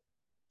 Yeah.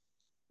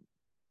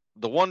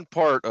 The one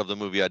part of the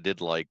movie I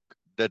did like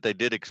that they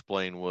did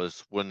explain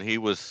was when he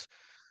was,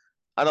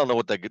 I don't know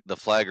what the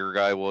flagger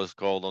guy was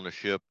called on the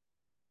ship,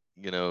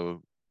 you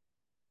know,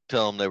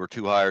 tell them they were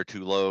too high or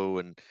too low.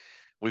 And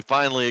we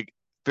finally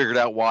figured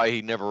out why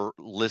he never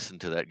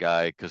listened to that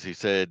guy because he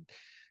said,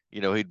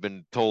 he'd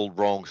been told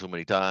wrong so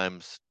many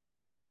times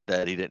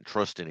that he didn't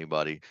trust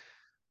anybody.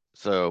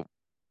 So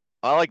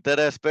I like that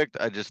aspect.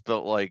 I just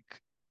felt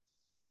like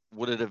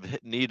would it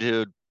have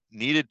needed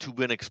to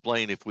been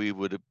explained if we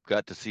would have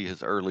got to see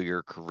his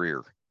earlier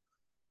career.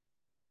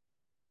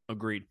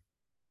 Agreed.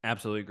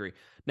 Absolutely agree.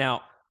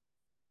 Now,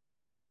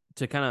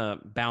 to kind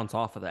of bounce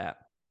off of that,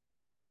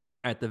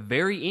 at the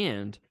very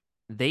end,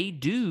 they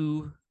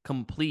do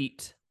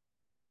complete,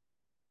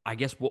 I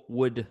guess, what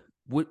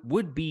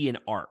would be an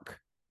arc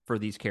for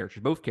these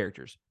characters, both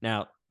characters.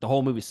 Now, the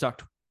whole movie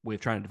sucked with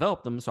trying to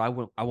develop them, so I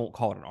won't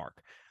call it an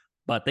arc.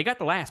 But they got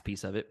the last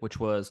piece of it, which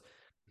was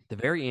the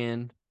very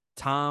end.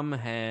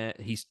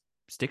 He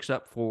sticks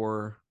up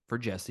for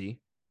Jesse,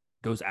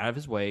 goes out of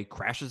his way,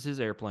 crashes his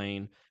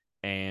airplane,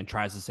 and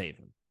tries to save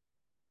him.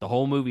 The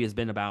whole movie has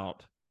been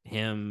about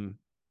him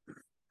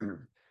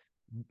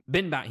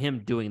been about him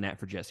doing that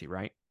for Jesse,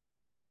 right?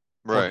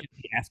 Or Right.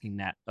 Jesse asking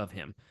that of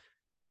him.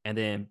 And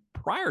then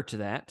prior to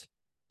that,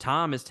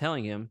 Tom is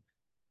telling him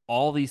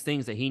all these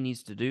things that he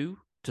needs to do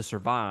to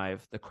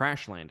survive the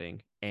crash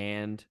landing,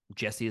 and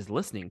Jesse is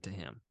listening to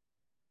him.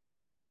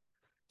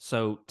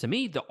 So to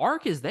me, the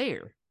arc is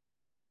there.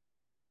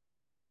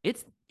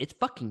 It's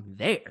fucking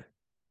there.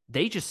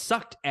 They just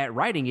sucked at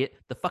writing it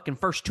the fucking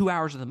first 2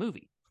 hours of the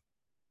movie.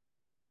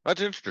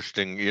 That's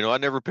interesting. I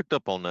never picked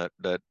up on that.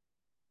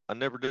 I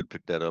never did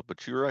pick that up,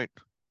 but you're right.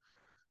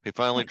 He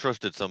finally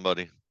trusted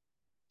somebody.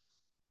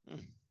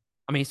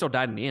 I mean, he still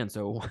died in the end,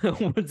 so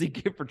what does he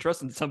get for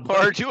trusting somebody?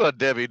 Aren't you a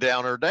Debbie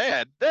Downer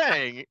dad?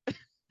 Dang.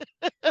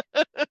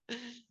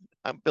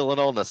 I'm feeling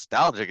all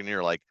nostalgic, and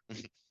you're like,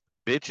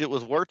 bitch, it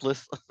was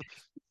worthless.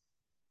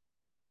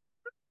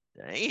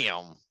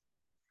 Damn.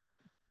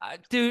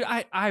 Dude,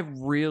 I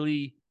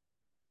really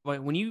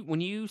like when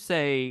you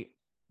say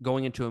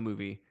going into a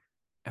movie,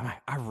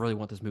 I really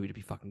want this movie to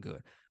be fucking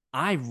good.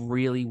 I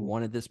really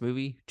wanted this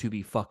movie to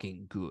be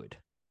fucking good.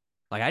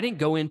 Like I didn't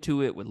go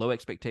into it with low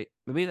expectations.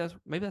 Maybe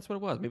that's what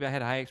it was. Maybe I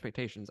had high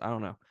expectations. I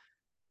don't know.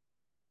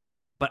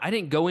 But I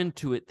didn't go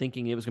into it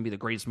thinking it was going to be the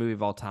greatest movie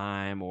of all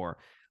time or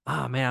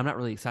oh man, I'm not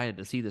really excited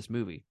to see this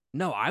movie.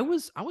 No, I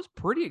was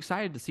pretty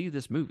excited to see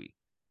this movie.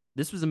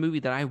 This was a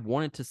movie that I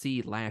wanted to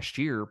see last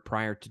year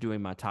prior to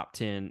doing my top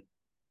 10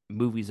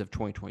 movies of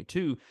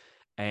 2022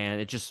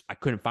 and I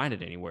couldn't find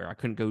it anywhere. I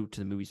couldn't go to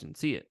the movies and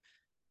see it.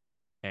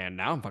 And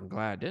now I'm fucking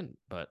glad I didn't,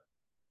 but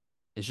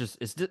it's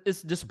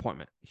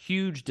disappointment.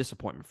 Huge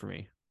disappointment for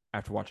me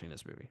after watching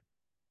this movie.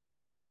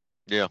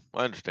 Yeah,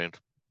 I understand.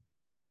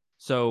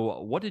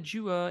 So, what did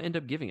you end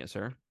up giving it,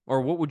 sir?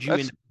 Or what would you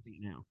end up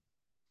giving now?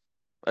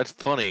 That's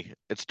funny.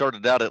 It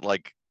started out at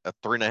like a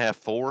 3.5,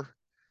 4.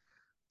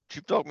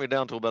 You've talked me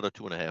down to about a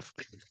 2.5.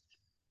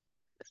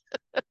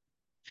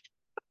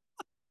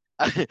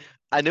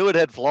 I knew it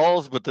had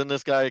flaws, but then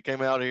this guy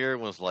came out here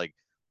and was like,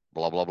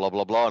 blah blah blah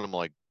blah blah, and I'm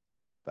like,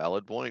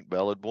 valid point,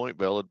 valid point,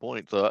 valid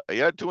point. So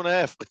yeah,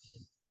 2.5.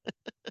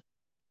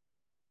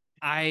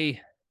 I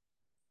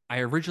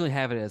originally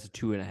have it as a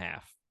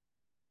 2.5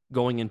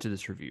 going into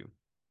this review.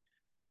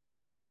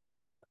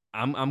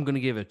 I'm gonna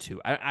give it a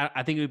 2.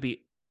 I think it would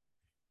be.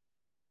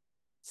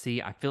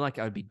 See, I feel like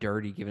I would be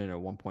dirty giving it a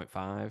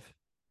 1.5.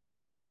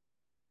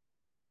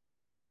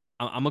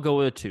 I'm gonna go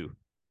with a 2.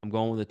 I'm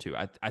going with a 2.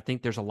 I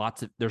think there's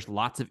lots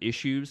of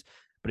issues,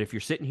 but if you're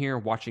sitting here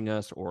watching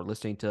us or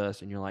listening to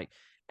us and you're like,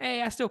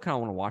 hey, I still kind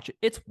of want to watch it,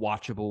 it's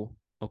watchable.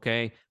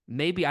 Okay,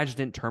 maybe I just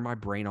didn't turn my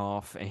brain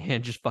off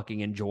and just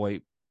fucking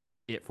enjoy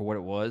it for what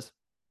it was.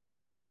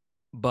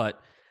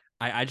 But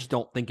I just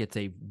don't think it's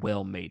a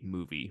well-made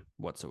movie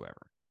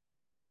whatsoever.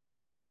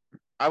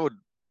 I would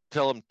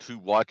tell him to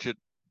watch it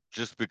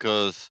just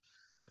because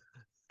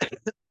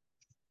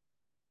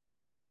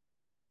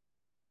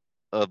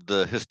of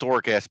the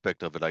historic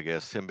aspect of it, I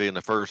guess. Him being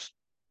the first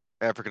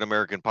African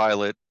American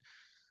pilot,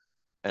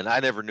 and I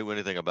never knew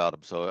anything about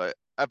him, so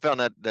I found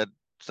that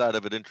side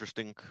of it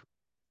interesting.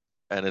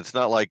 And it's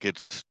not like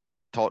it's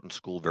taught in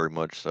school very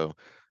much, so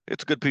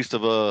it's a good piece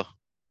of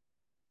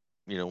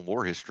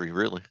war history,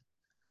 really.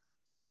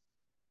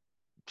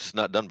 Just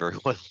not done very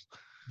well.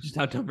 Just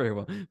not done very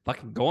well.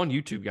 Fucking go on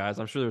YouTube, guys.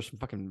 I'm sure there's some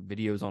fucking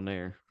videos on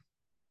there.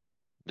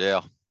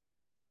 Yeah.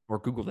 Or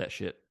Google that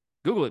shit.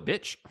 Google it,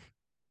 bitch.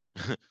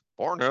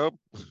 Pornhub.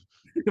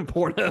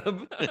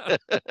 Pornhub.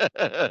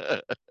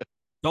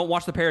 Don't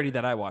watch the parody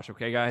that I watch,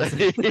 okay, guys?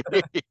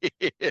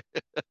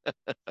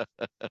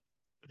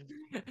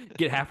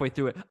 Get halfway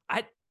through it.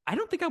 I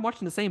don't think I'm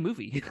watching the same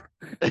movie.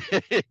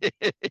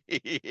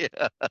 Yeah.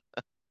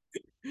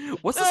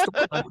 What's the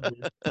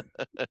story?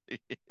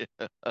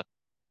 Yeah.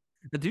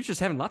 The dude's just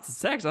having lots of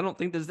sex. I don't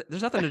think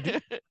there's nothing to do.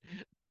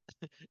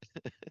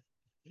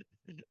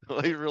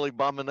 Well, he's really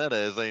bombing that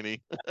ass, ain't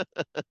he?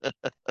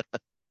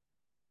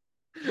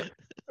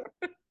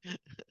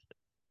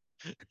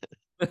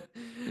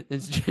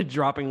 It's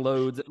dropping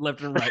loads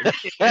left and right.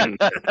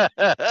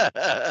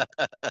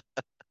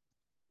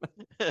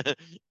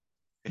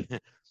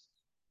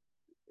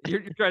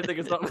 You're trying to think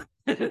of something.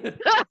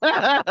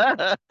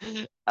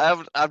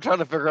 I'm trying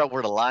to figure out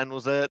where the line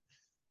was at.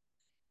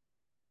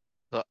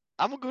 So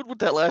I'm good with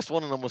that last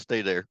one, and I'm gonna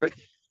stay there.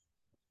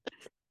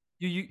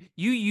 You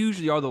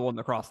usually are the one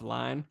that crossed the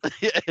line.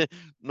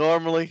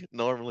 Normally.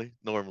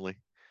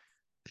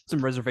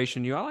 Some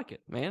reservation, I like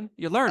it, man.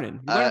 You're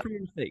learning. You're learning from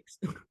your mistakes.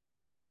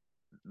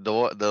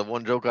 The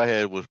one joke I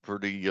had was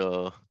pretty.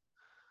 I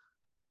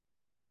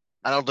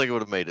don't think it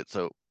would have made it.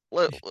 So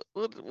we'll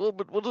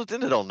just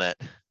end it on that.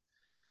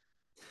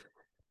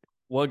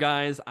 Well,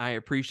 guys, I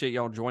appreciate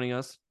y'all joining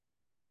us.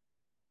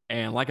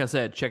 And like I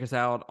said, check us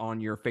out on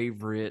your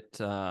favorite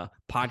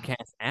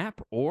podcast app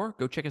or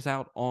go check us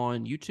out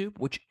on YouTube,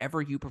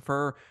 whichever you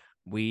prefer.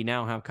 We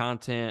now have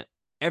content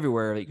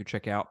everywhere that you can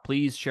check out.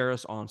 Please share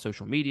us on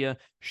social media,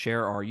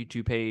 share our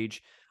YouTube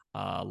page,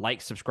 like,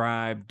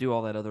 subscribe, do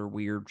all that other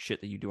weird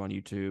shit that you do on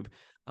YouTube.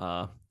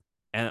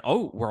 And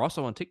we're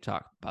also on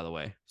TikTok, by the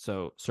way.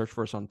 So search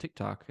for us on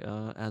TikTok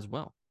as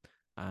well.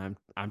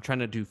 I'm trying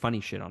to do funny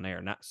shit on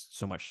there, not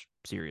so much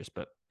serious,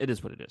 but it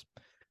is what it is.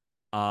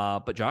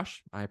 But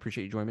Josh, I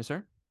appreciate you joining me,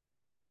 sir.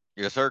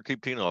 Yes, sir.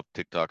 Keep Tina off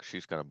TikTok.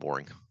 She's kind of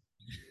boring.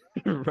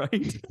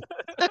 Right.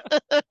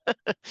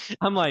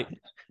 I'm like,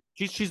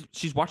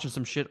 she's watching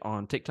some shit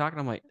on TikTok, and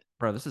I'm like,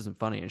 bro, this isn't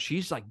funny, and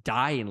she's like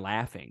dying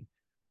laughing.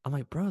 I'm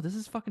like, bro, this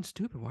is fucking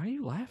stupid. Why are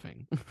you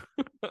laughing?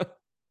 All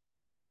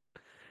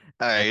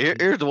right,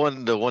 And here's the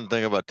one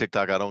thing about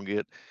TikTok I don't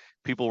get.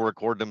 People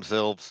record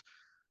themselves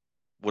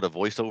with a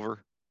voiceover.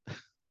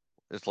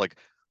 It's like,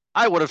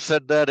 I would have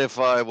said that if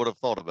I would have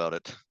thought about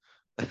it.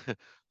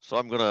 So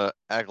I'm gonna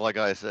act like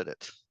I said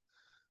it.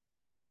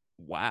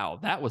 wow,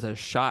 that was a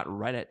shot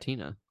right at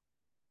Tina.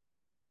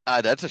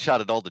 That's a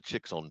shot at all the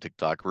chicks on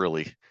TikTok,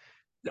 really.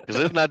 Because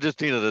it's not just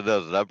Tina that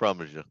does it. I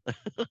promise you.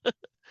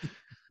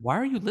 Why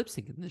are you lip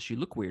syncing this? You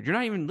look weird. You're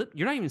not even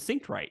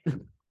synced right.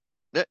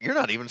 You're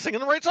not even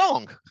singing the right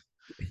song.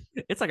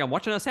 It's like I'm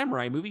watching a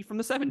samurai movie from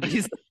the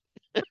 70s.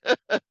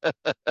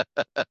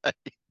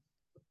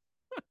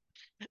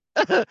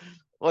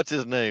 What's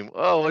his name?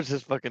 Oh, what's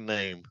his fucking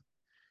name?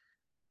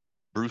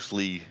 Bruce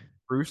Lee.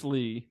 Bruce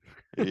Lee.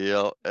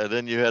 Yeah, and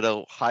then you had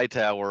a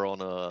Hightower on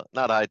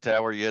not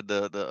Hightower. You had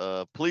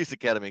the Police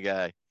Academy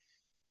guy.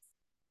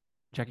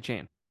 Jackie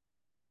Chan.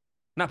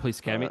 Not Police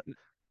Academy. That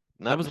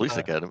Not was Police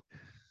Academy.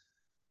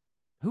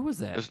 Who was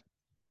that?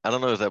 I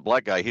don't know. It was that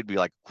black guy? He'd be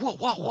like, whoa,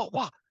 whoa, whoa,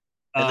 whoa,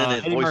 and then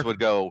his Eddie voice Murphy. would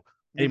go,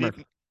 Eddie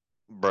Murphy.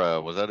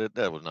 Bruh, was that it?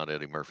 That was not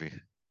Eddie Murphy.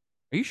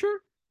 Are you sure?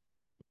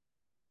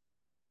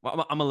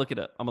 Well, I'm gonna look it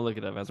up. I'm gonna look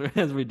it up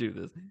as we do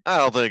this. I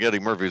don't think Eddie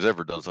Murphy's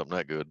ever done something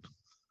that good.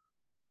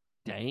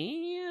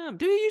 Damn,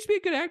 dude, he used to be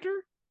a good actor.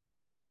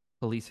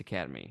 Police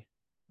Academy.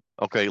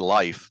 Okay,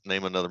 Life.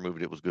 Name another movie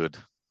that was good.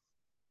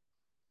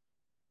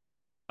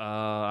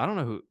 I don't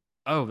know who.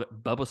 Oh,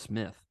 Bubba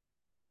Smith.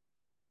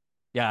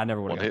 Yeah, I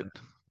never would One have hit.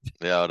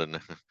 Yeah, I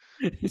didn't.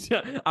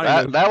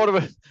 That would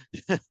have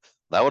been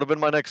that would have been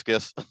my next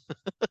guess.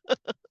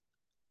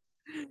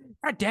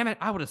 God damn it!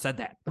 I would have said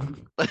that.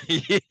 But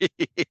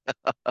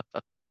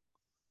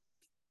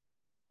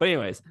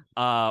anyways,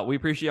 we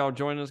appreciate y'all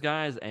joining us,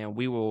 guys, and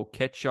we will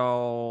catch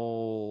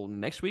y'all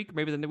next week,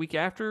 maybe the week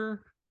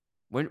after.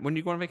 When do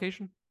you go on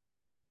vacation?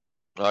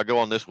 I go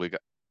on this week.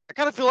 I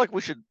kind of feel like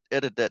we should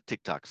edit that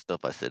TikTok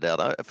stuff I said out.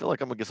 I feel like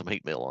I'm gonna get some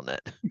hate mail on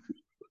that.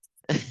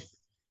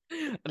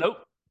 Nope.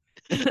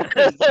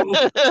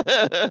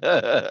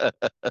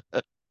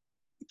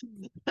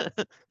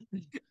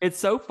 It's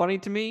so funny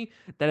to me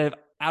that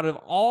out of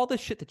all the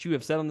shit that you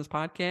have said on this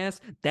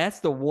podcast,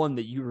 that's the one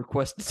that you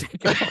request to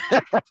take out.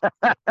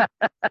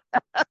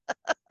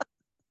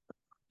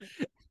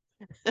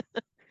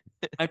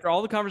 After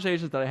all the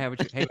conversations that I have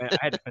with you, hey man, I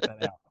had to put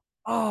that out.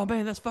 Oh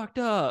man, that's fucked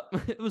up.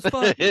 It was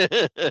fun.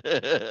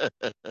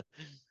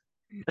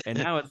 And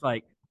now it's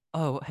like,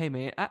 oh hey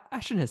man, I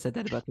shouldn't have said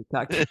that about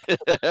TikTok.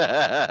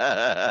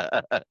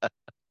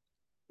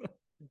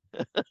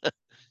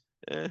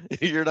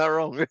 You're not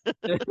wrong.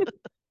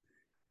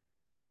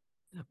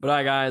 But all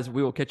right, guys,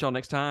 we will catch y'all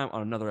next time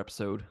on another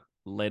episode.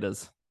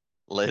 Laters.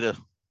 Later.